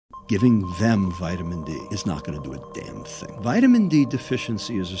Giving them vitamin D is not going to do a damn thing. Vitamin D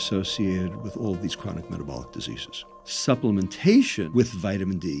deficiency is associated with all of these chronic metabolic diseases. Supplementation with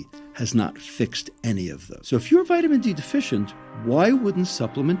vitamin D has not fixed any of those. So if you're vitamin D deficient, why wouldn't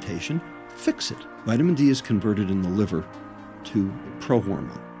supplementation fix it? Vitamin D is converted in the liver to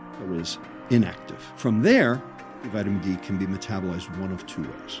prohormone that is inactive. From there, vitamin D can be metabolized one of two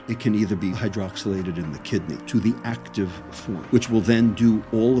ways. It can either be hydroxylated in the kidney to the active form, which will then do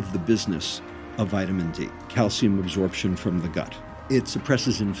all of the business of vitamin D, calcium absorption from the gut. It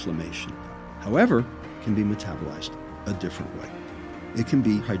suppresses inflammation. However, it can be metabolized a different way. It can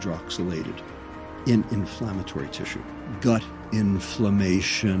be hydroxylated in inflammatory tissue, gut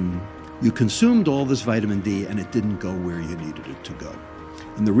inflammation. You consumed all this vitamin D and it didn't go where you needed it to go.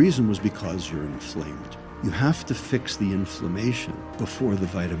 And the reason was because you're inflamed. You have to fix the inflammation before the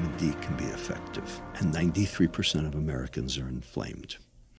vitamin D can be effective. And 93% of Americans are inflamed.